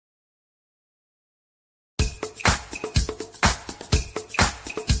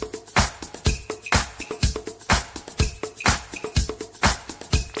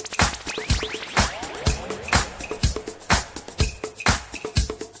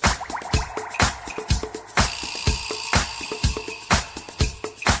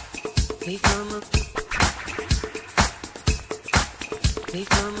We've come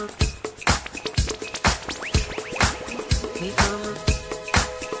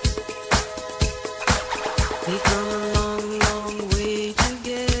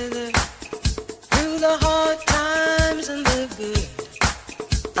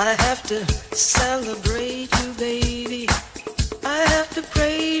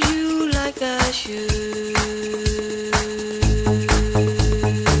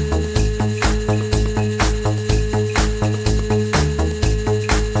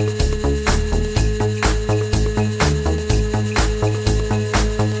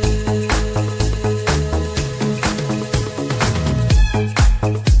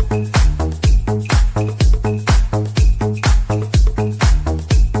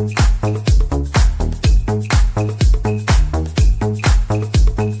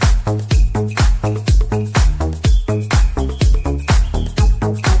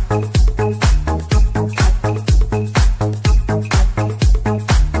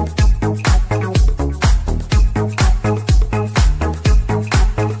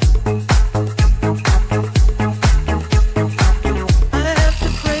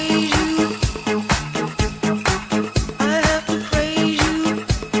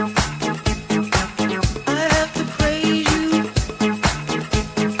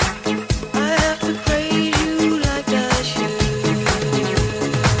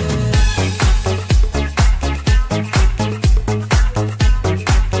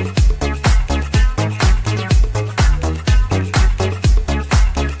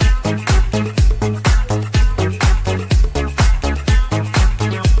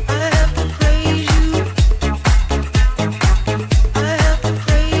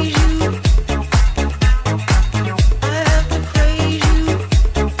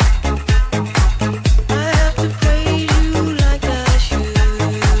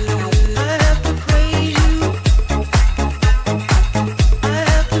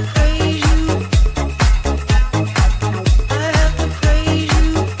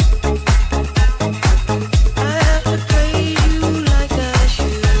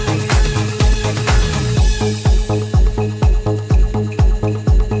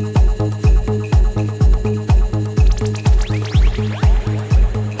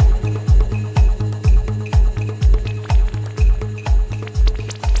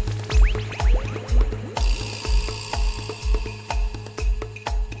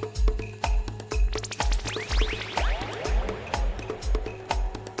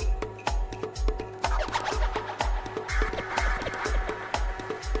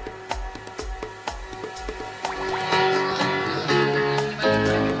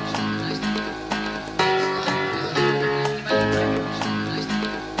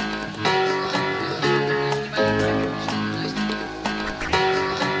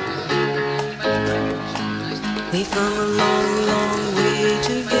a long, long way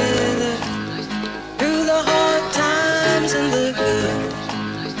together, through the hard times and the good.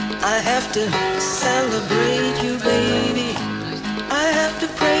 I have to celebrate you, baby. I have to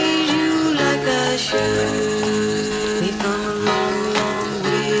praise you like I should. We've come a long, long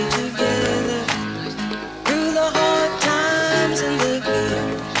way together, through the hard times and the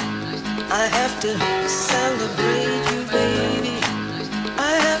good. I have to celebrate you, baby.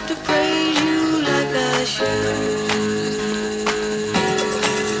 I have to praise you like I should.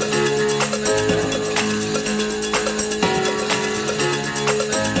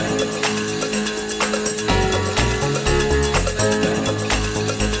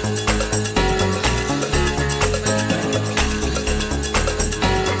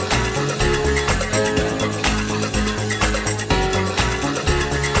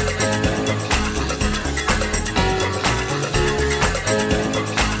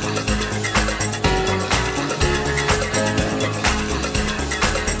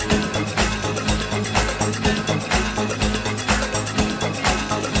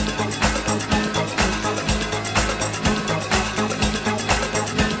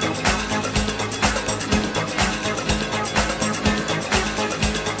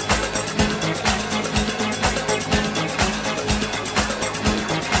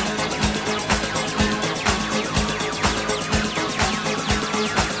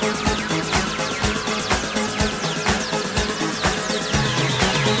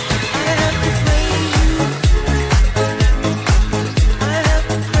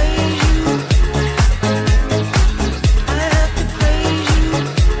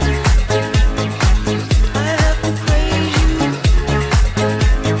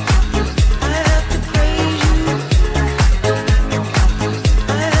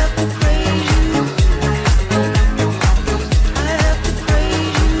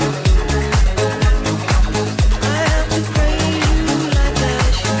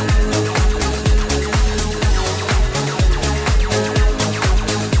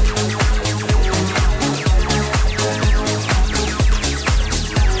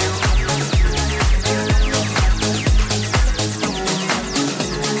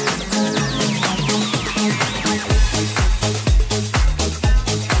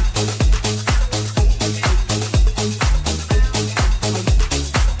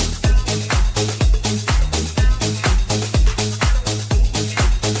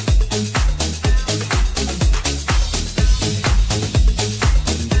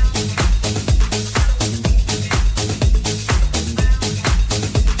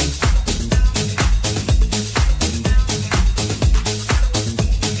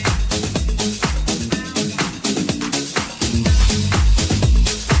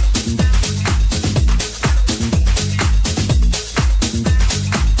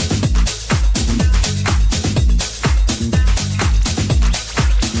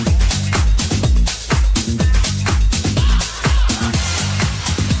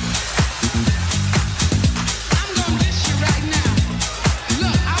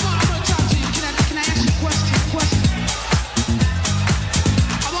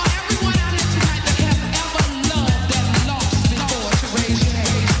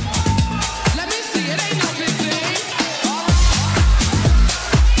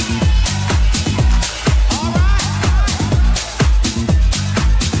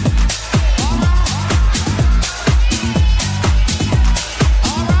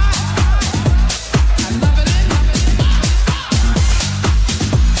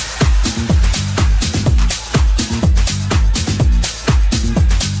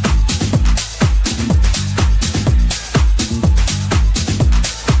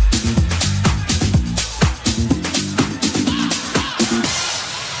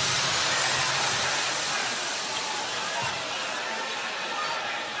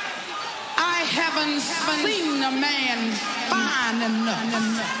 or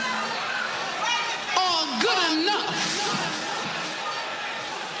good enough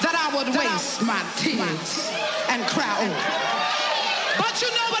that I would waste my tears and cry over. But you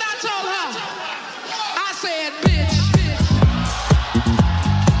know what I told her? I said, bitch.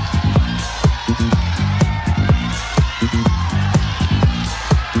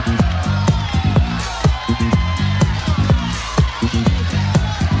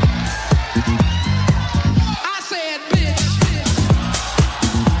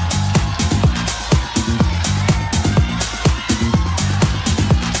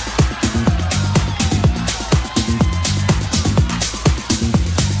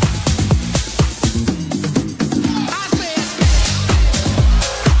 I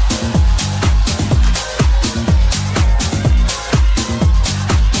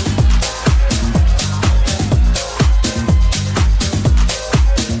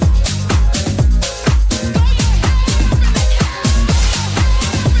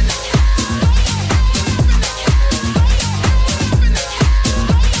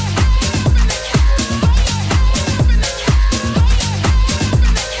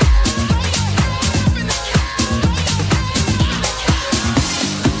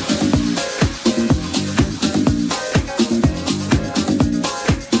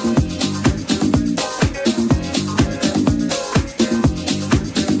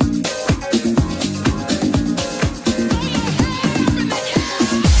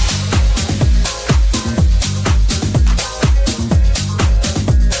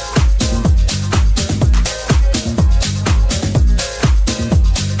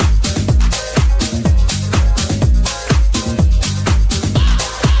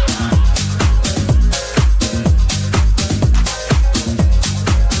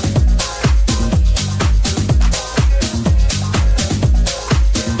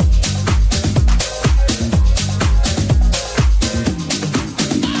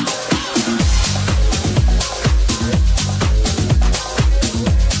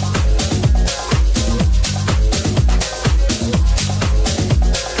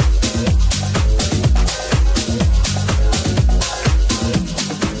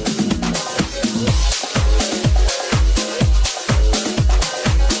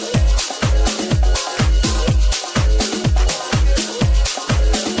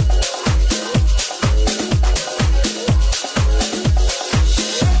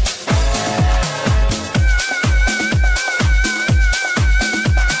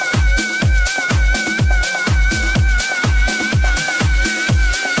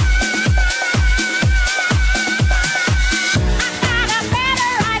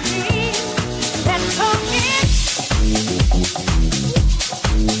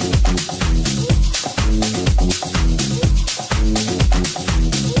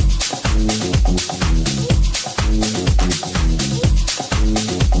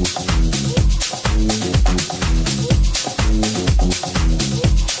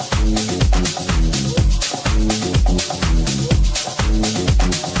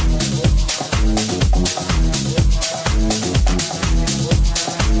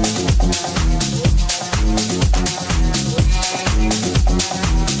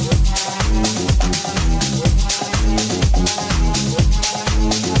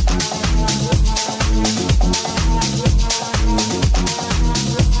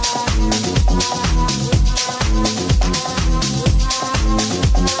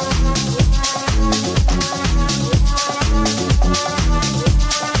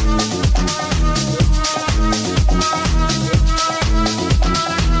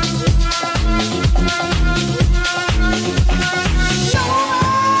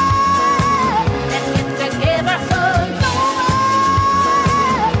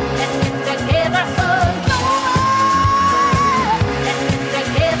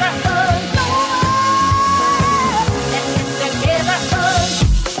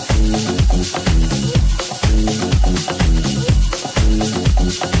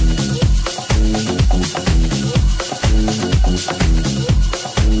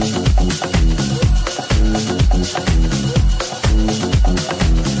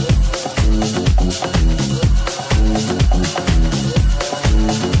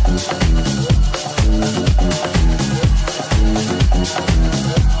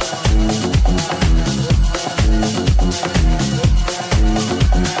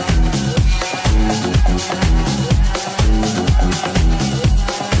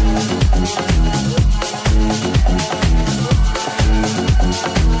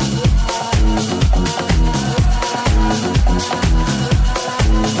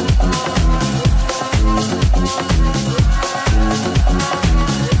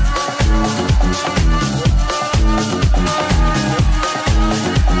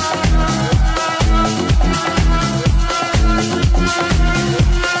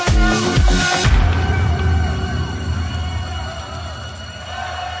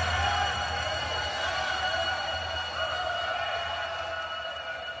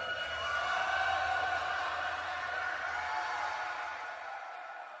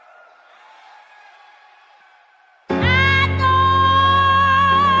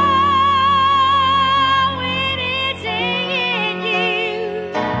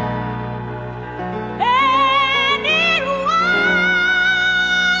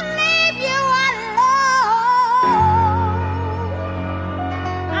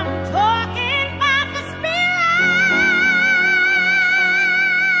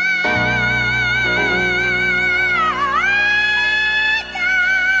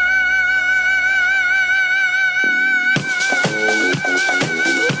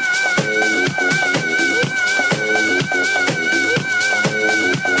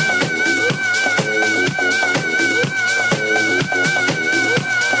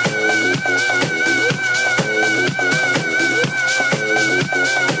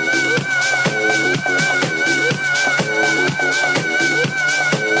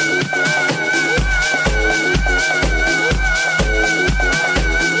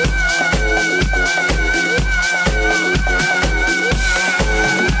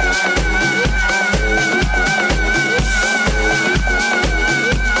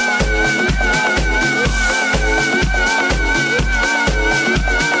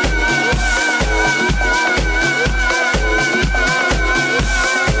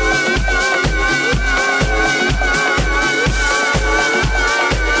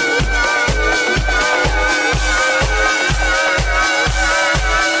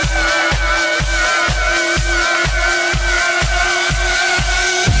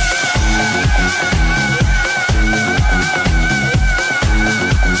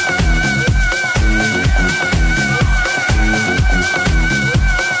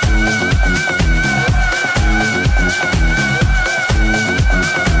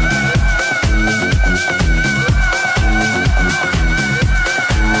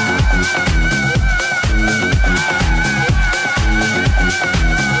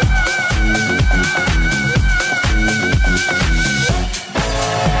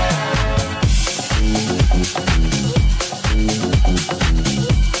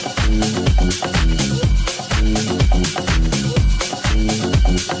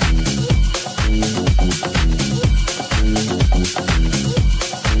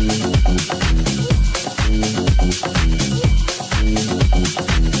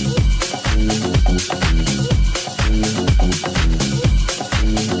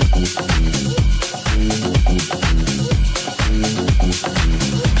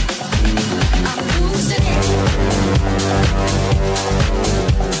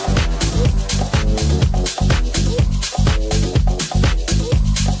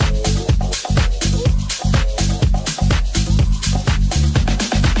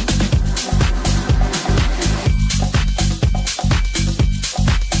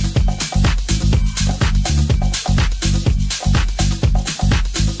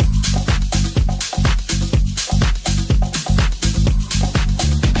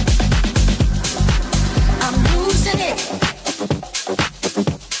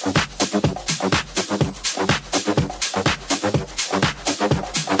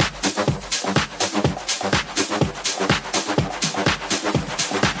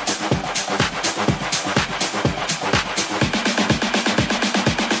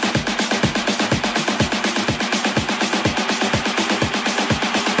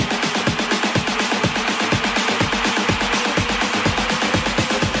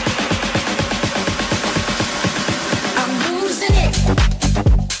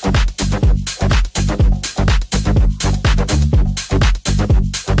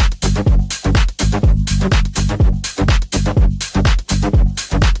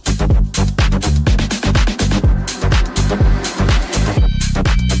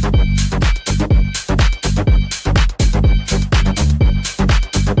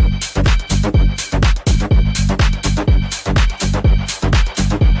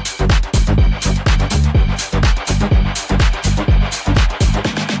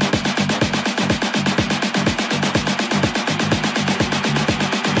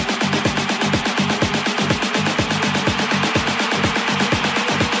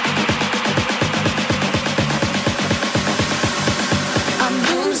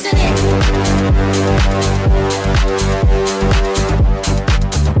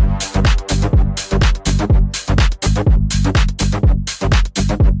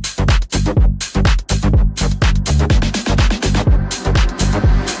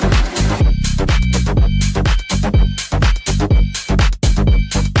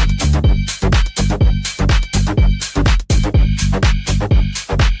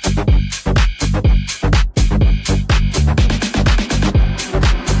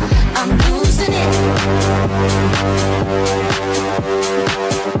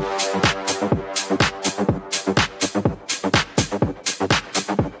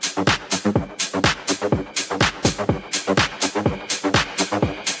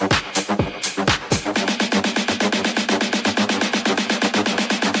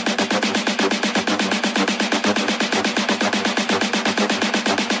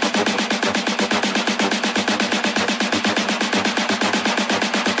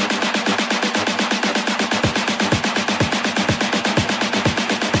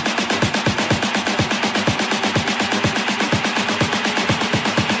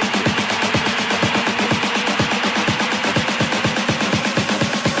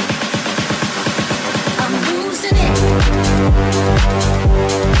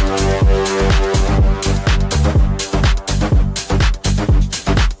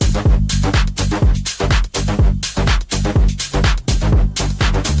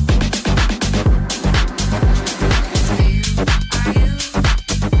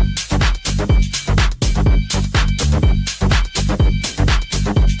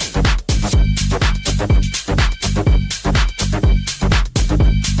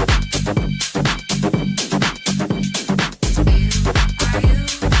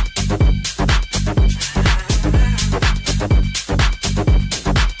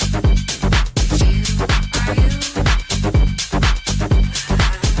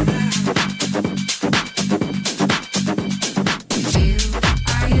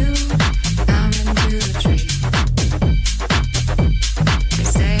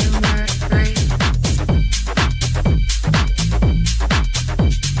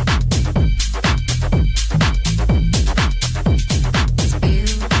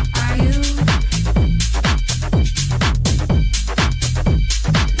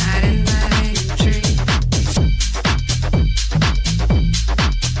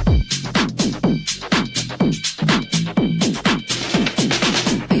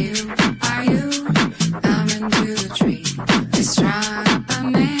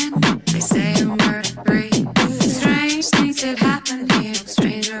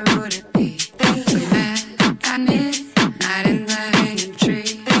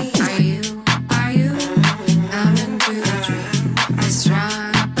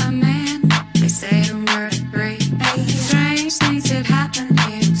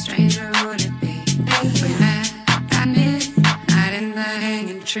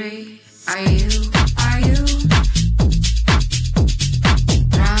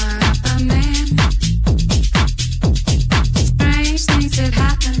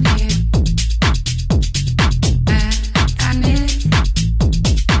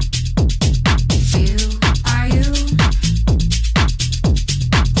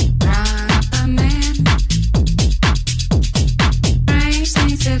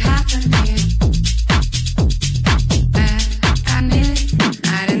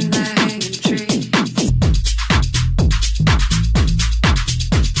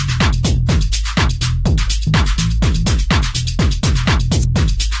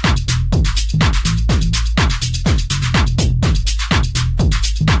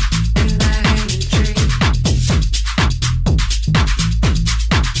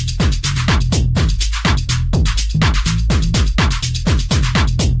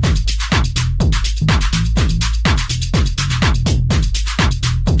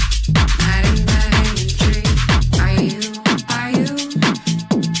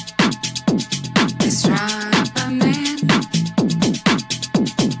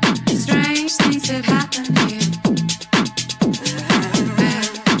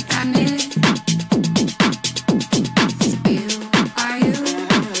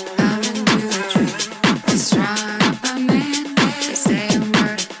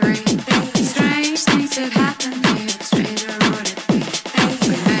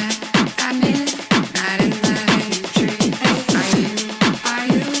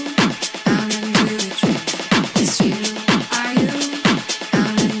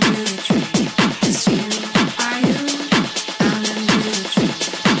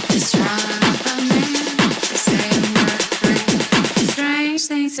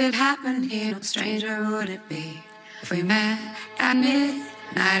Stranger would it be if we met at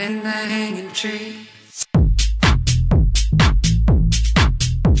midnight in the hanging tree?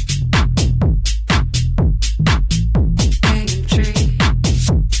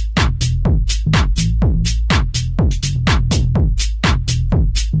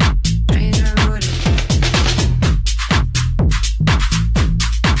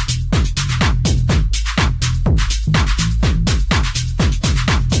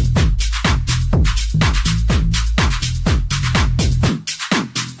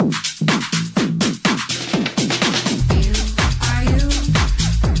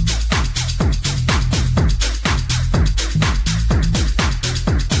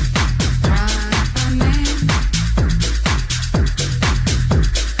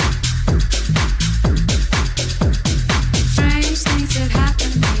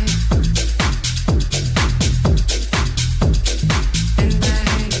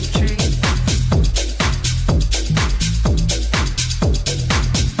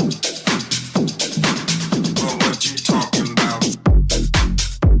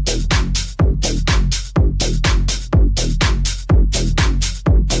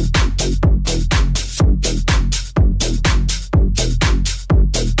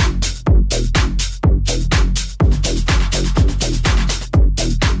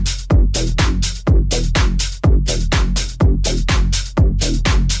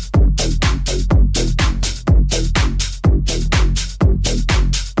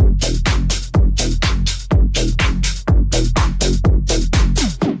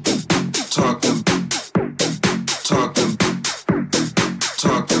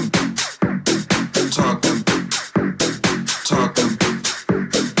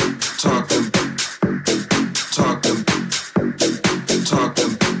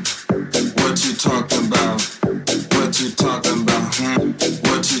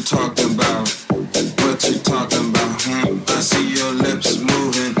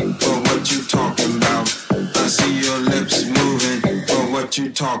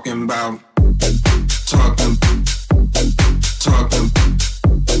 talking about? Talking, talking,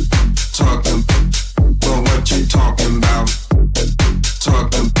 talking, but what you talking about?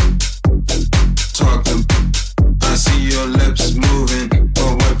 Talking, talking, I see your lips moving,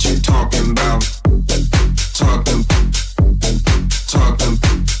 but what you talking about? Talking, talking,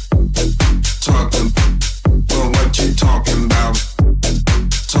 talking, but what you talking about?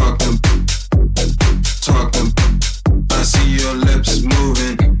 Talking, talking, I see your lips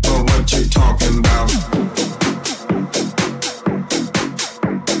moving, but what you talking about?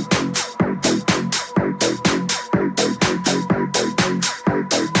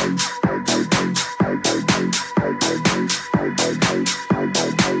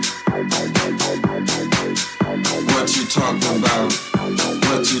 What you talking about?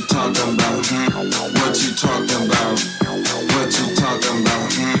 What you talking about? What you talking about? What you talking about?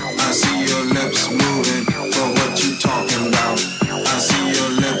 I see your lips moving, but what you talking about? I see your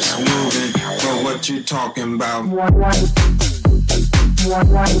lips moving, but what you talking about? But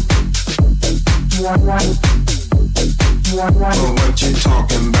what you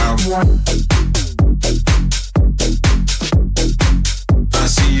talking about? I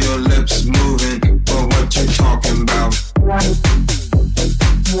see your lips moving, but what you talking about?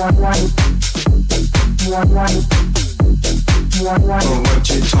 But what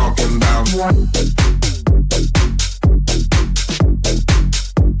you talking about?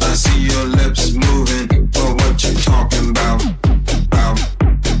 I see your lips moving, but what you talking about? Bow,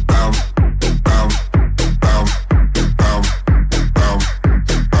 bow, bow, bow, bow, bow, bow, bow, bow,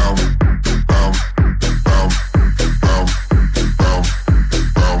 bow, bow, bow,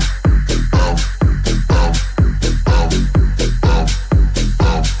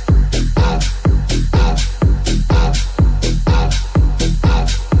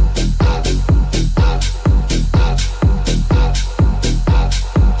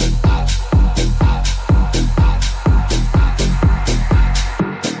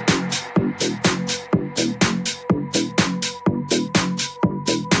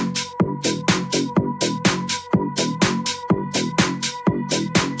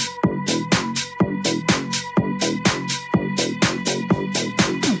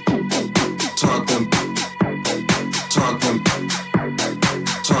 talking, talking,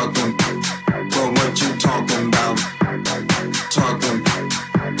 talking, but what you talking about? Talking,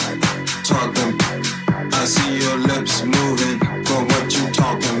 talking, I see your lips moving, but what you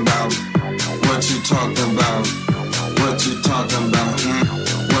talking about? What you talking about? What you talking about?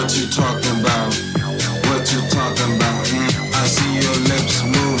 What you talking about? What you talking about? I see your lips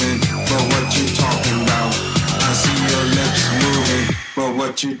moving, but what you talking about? I see your lips moving, but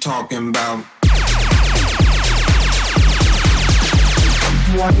what you talking about?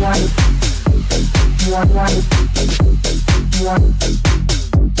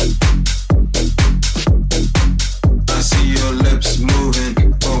 I see your lips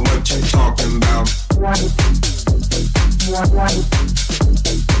moving, but what you talking about? But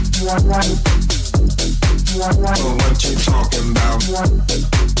what you talking about?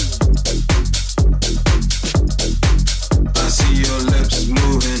 I see your lips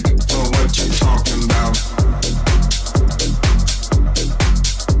moving, but what you talking about?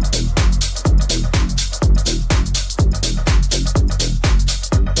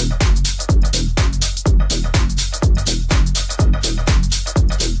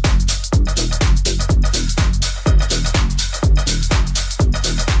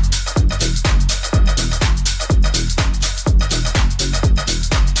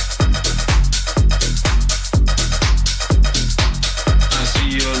 I see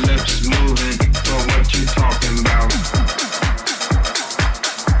your lips moving, but what you talking about?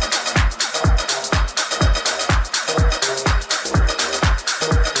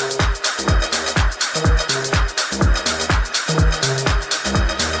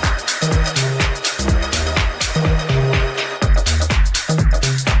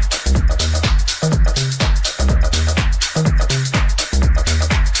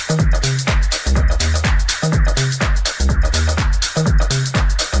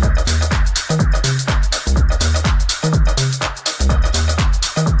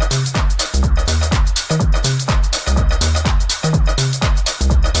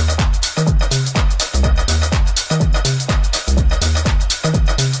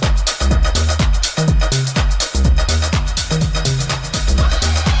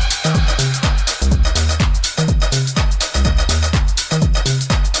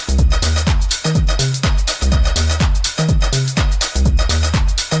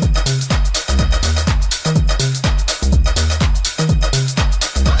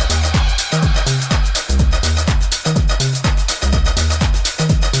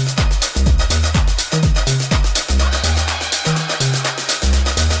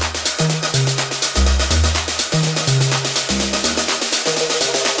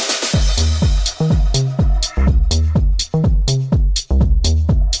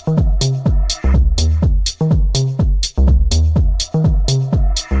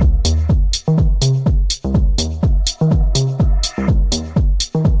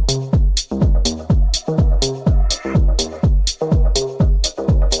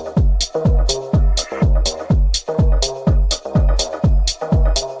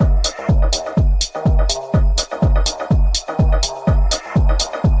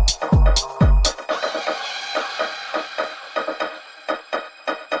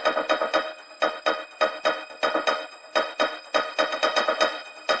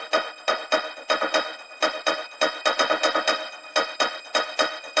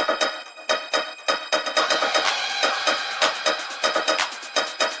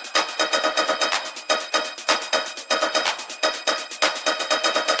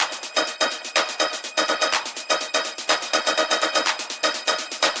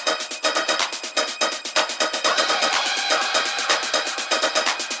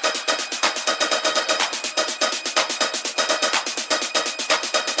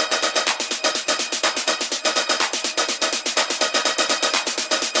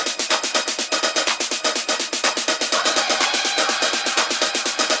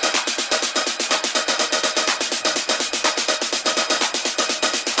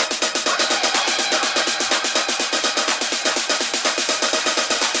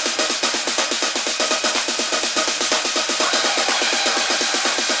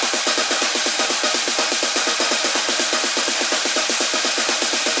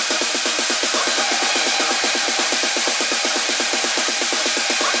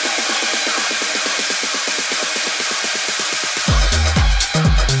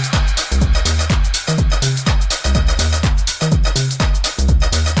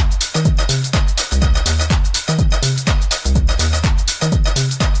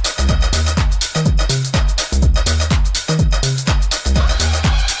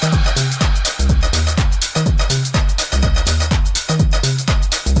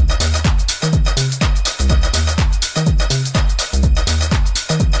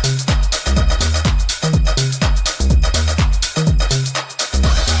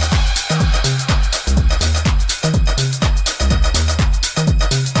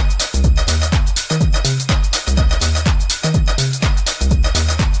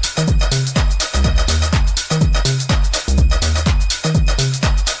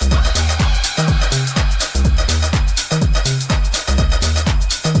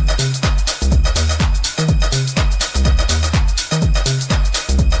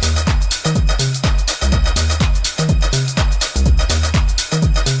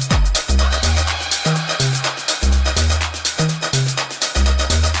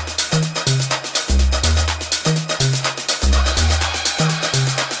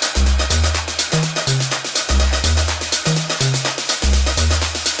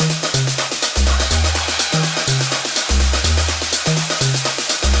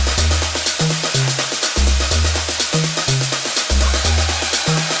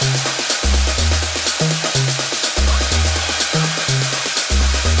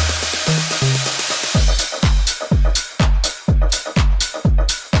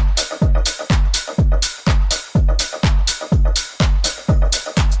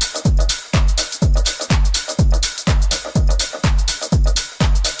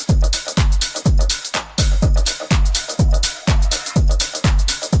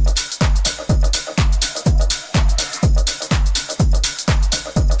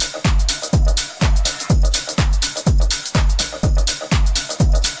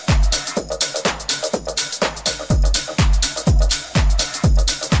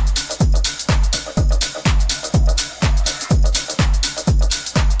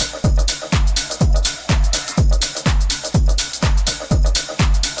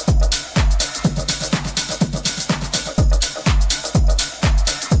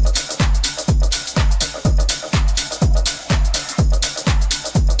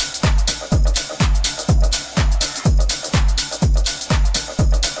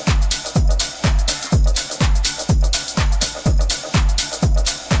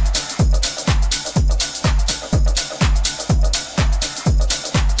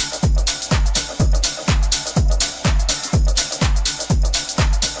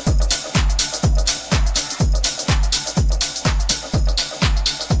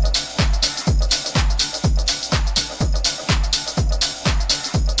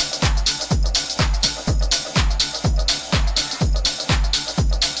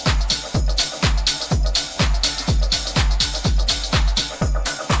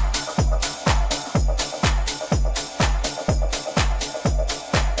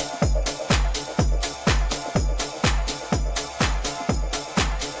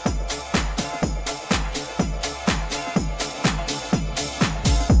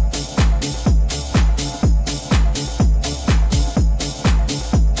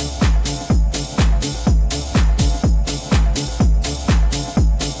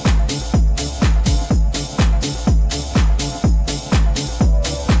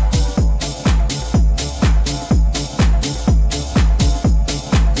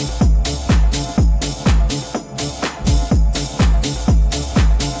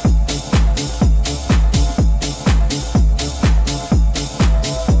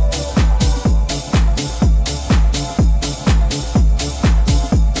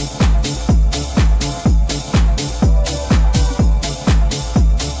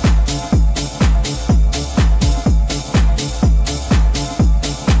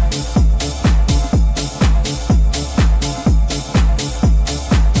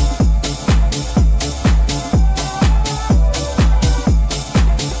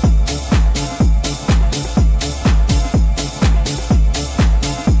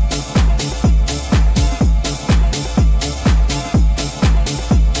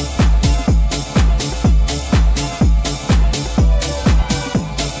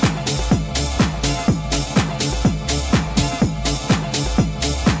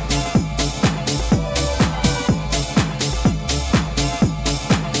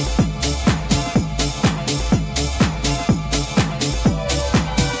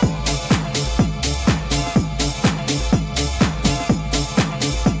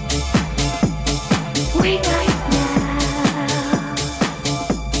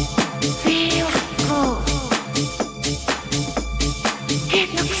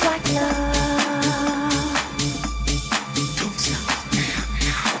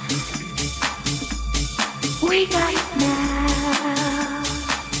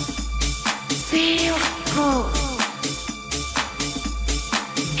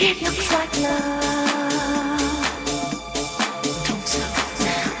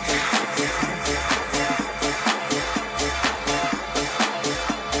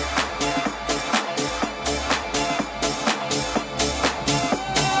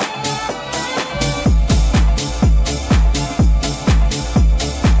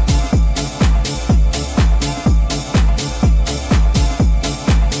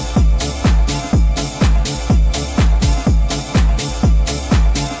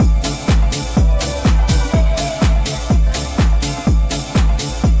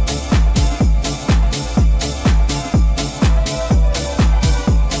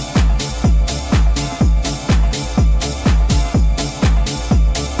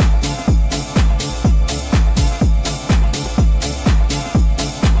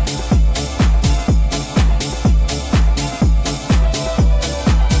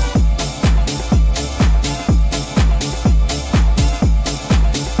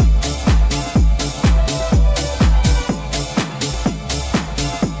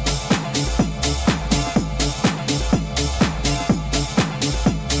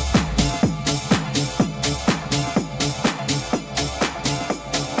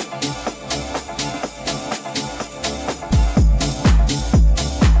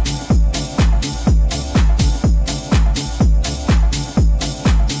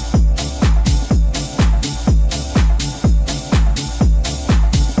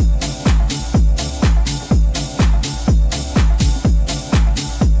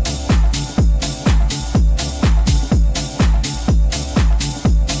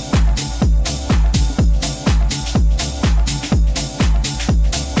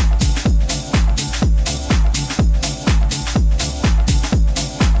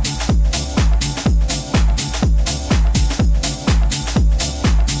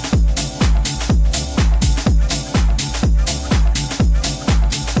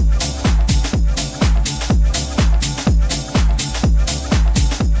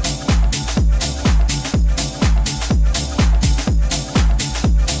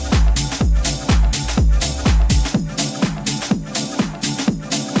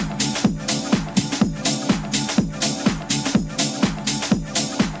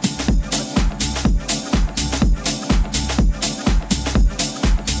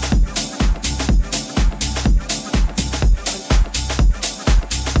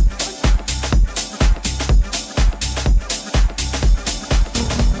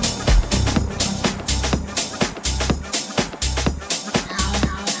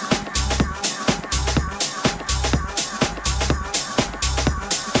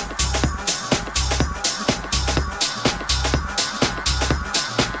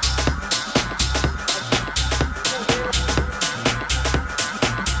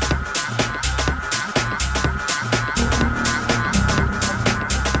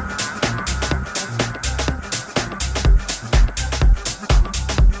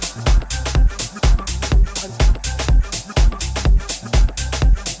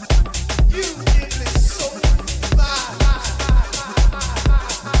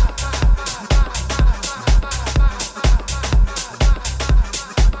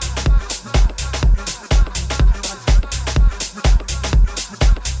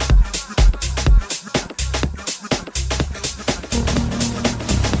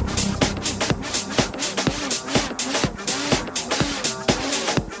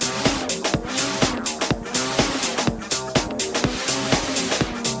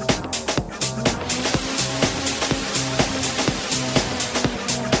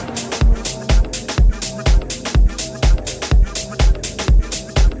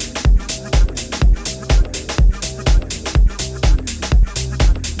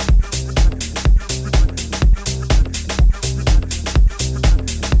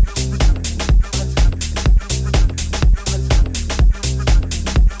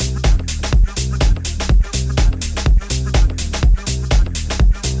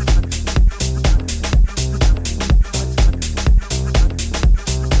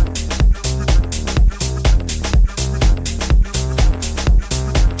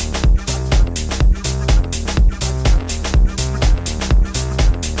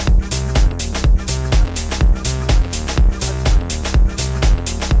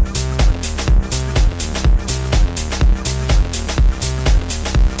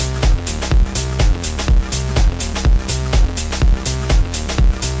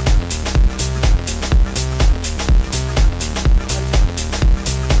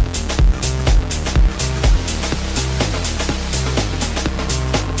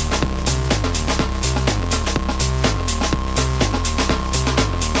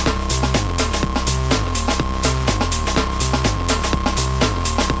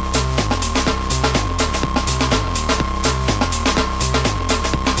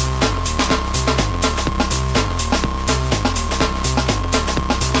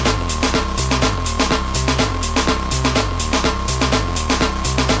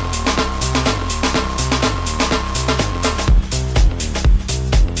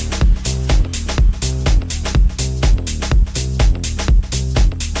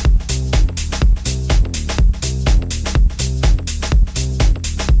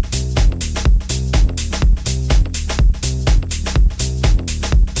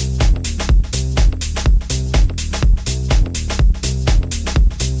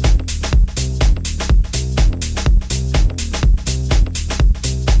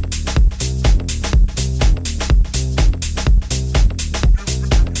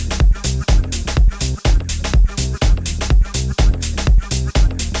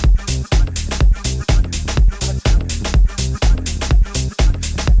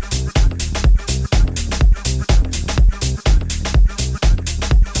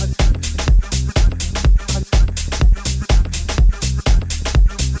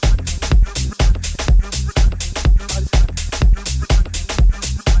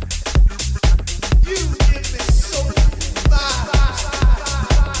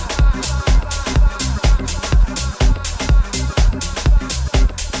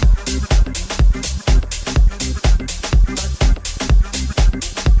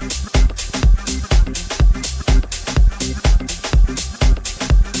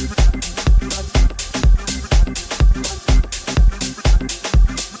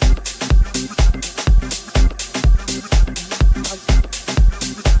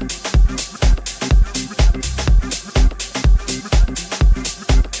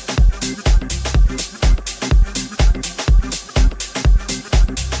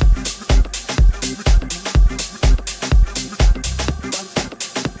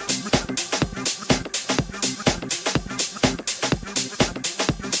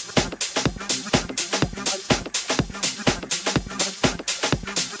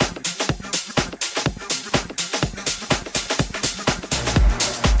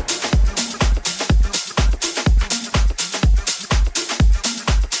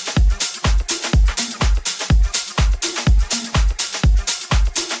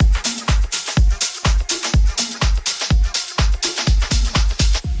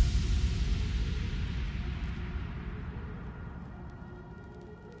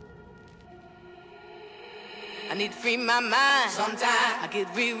 free my mind. Sometimes I get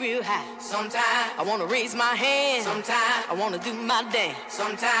real, real high. Sometimes I wanna raise my hand. Sometimes I wanna do my dance.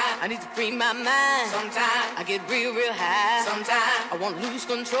 Sometimes I need to free my mind. Sometimes I get real, real high. Sometimes I wanna lose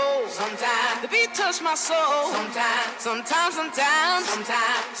control. Sometimes the beat touch my soul. Sometimes,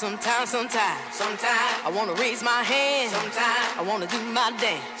 sometimes I wanna raise my hand. Sometimes I wanna do my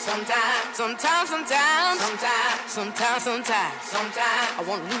dance. Sometimes I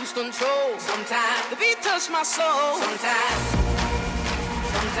wanna lose control. Sometimes the beat touch my soul. Sometimes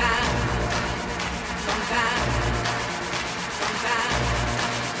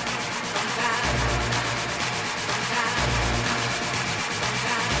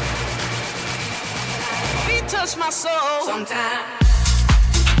beat touch my soul. Sometimes.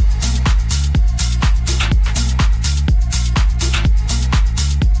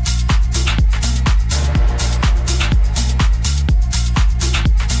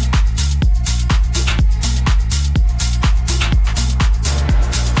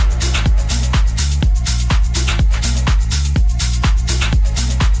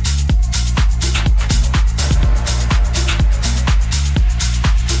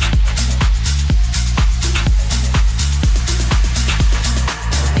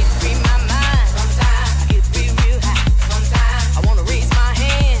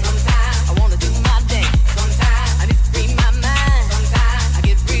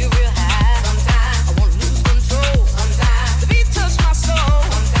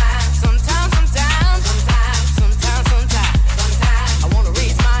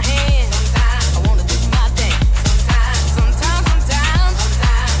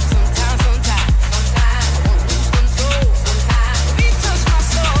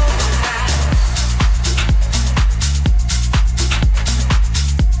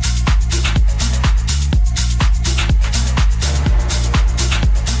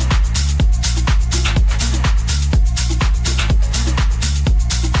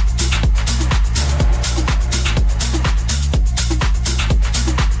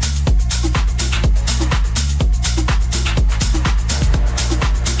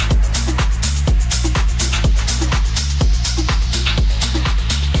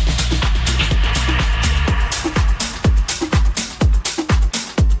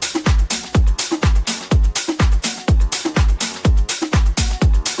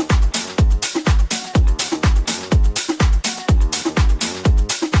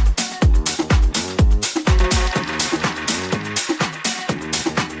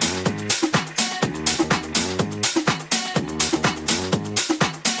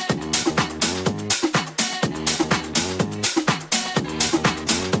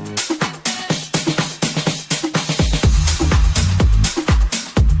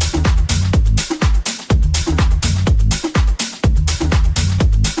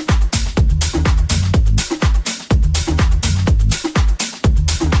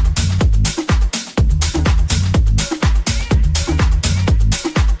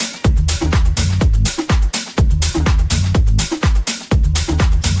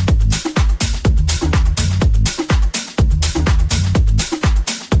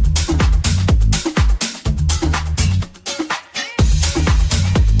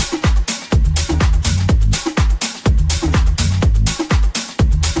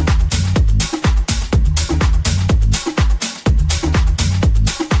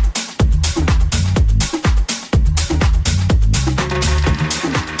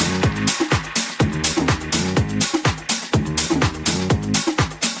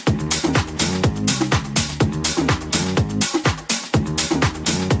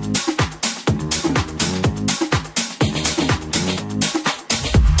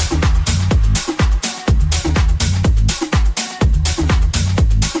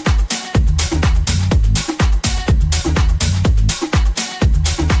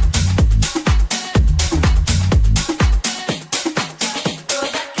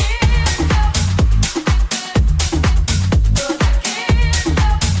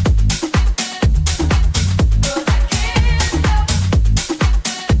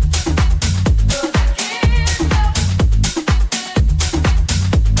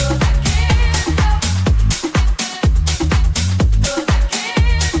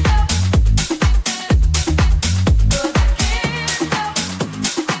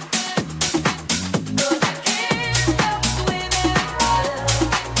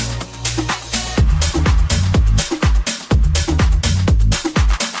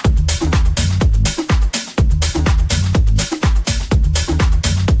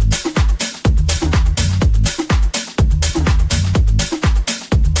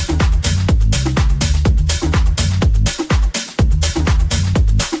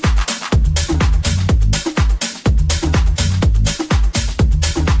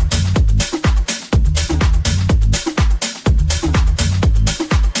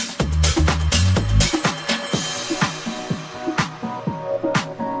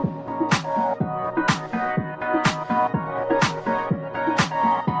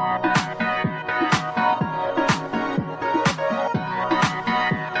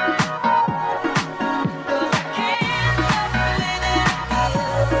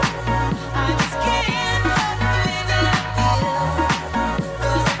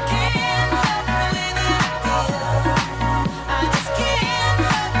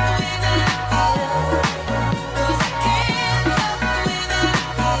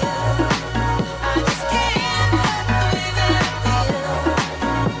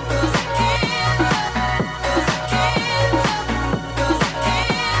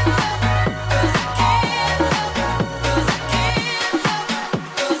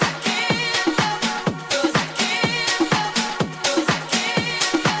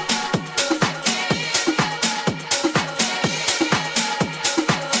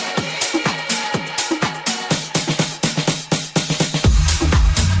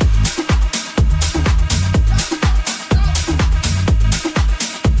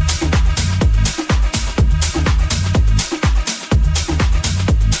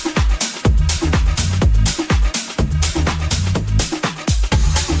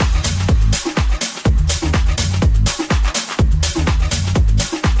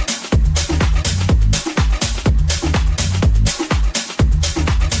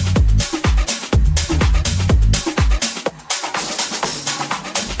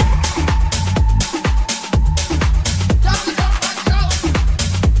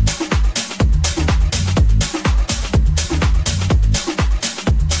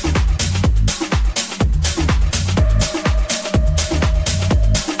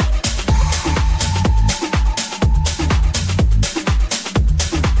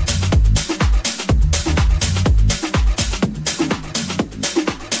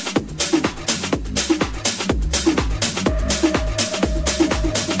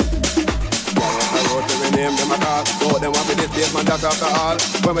 that's after all.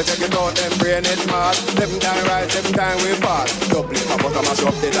 When we check it out, them brain is smart. 7 times right, 7 times we fall. Double it, but I mash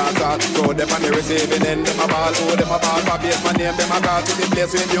up the dance hall. Throw them on the receiving end, them a ball. Oh, them a ball, for base my name, them a call. To the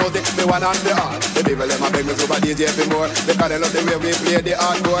place with music, the one and the all. The people, them a beg me super DJ for more. Because they love the way we play the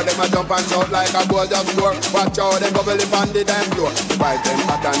hardcore. Them a jump and shout like a goal just score. Watch out, them bubble up on the dance floor. The vibe them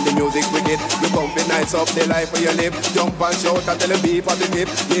hot and the music wicked. You come be nice up the life where you live. Jump and shout and tell them beef on the tip.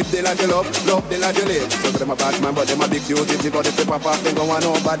 Live the life you love the life you live. So them a bad man, but them a big fugitive. But if they pop off, them go on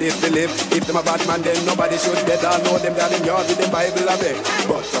nobody to live. If them a bad man, then nobody should dead. All know them got them yard with the Bible a beg.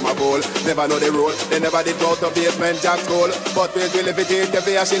 But some a fool, never know the rule. They never did go to basement Jaxx school. But we will if it is the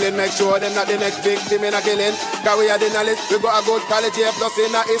fair shilling. Make sure them not the next victim in a killing. Cause we are the knowledge. We got a good college here plus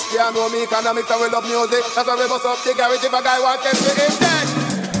in a history. I know me economics and we love music. That's why we bust up the garage if a guy wants to be in dead.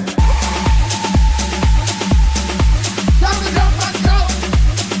 Time to jump and go.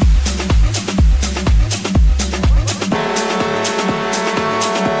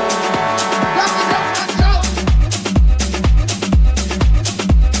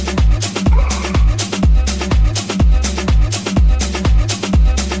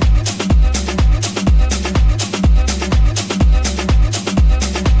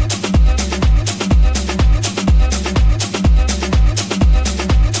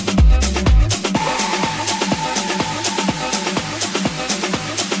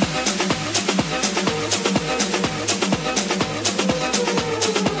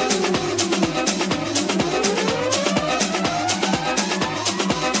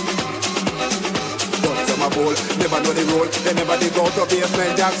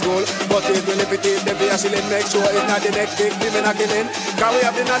 School, but it will if it is the beer shilling. Make sure it's not the next victim in a killing. Cause we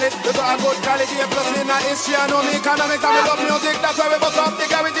have the knowledge, we got a good quality plus in a history. I know me economics and we love music. That's why we bust up the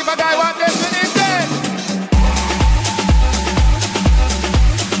garage if a guy want this to him dead.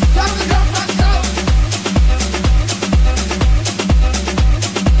 Time to jump and go.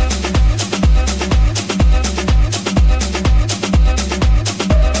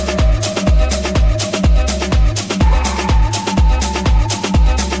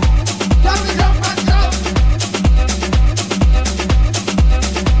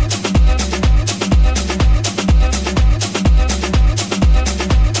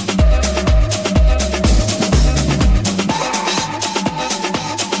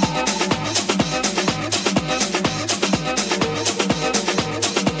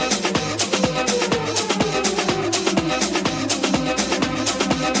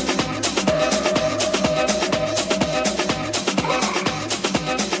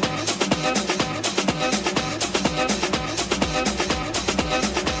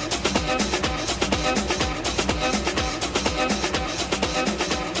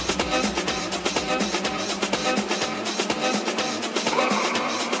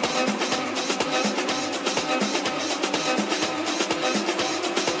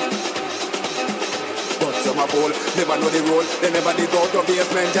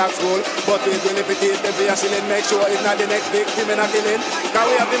 Jaxx school, but we will if it is the fair shilling. Make sure it's not the next victim in a killing. Cause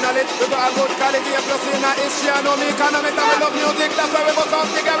we have the knowledge, we got a good quality plus in a history. I know me economics and we love music. That's why we bust up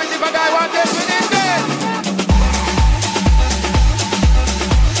the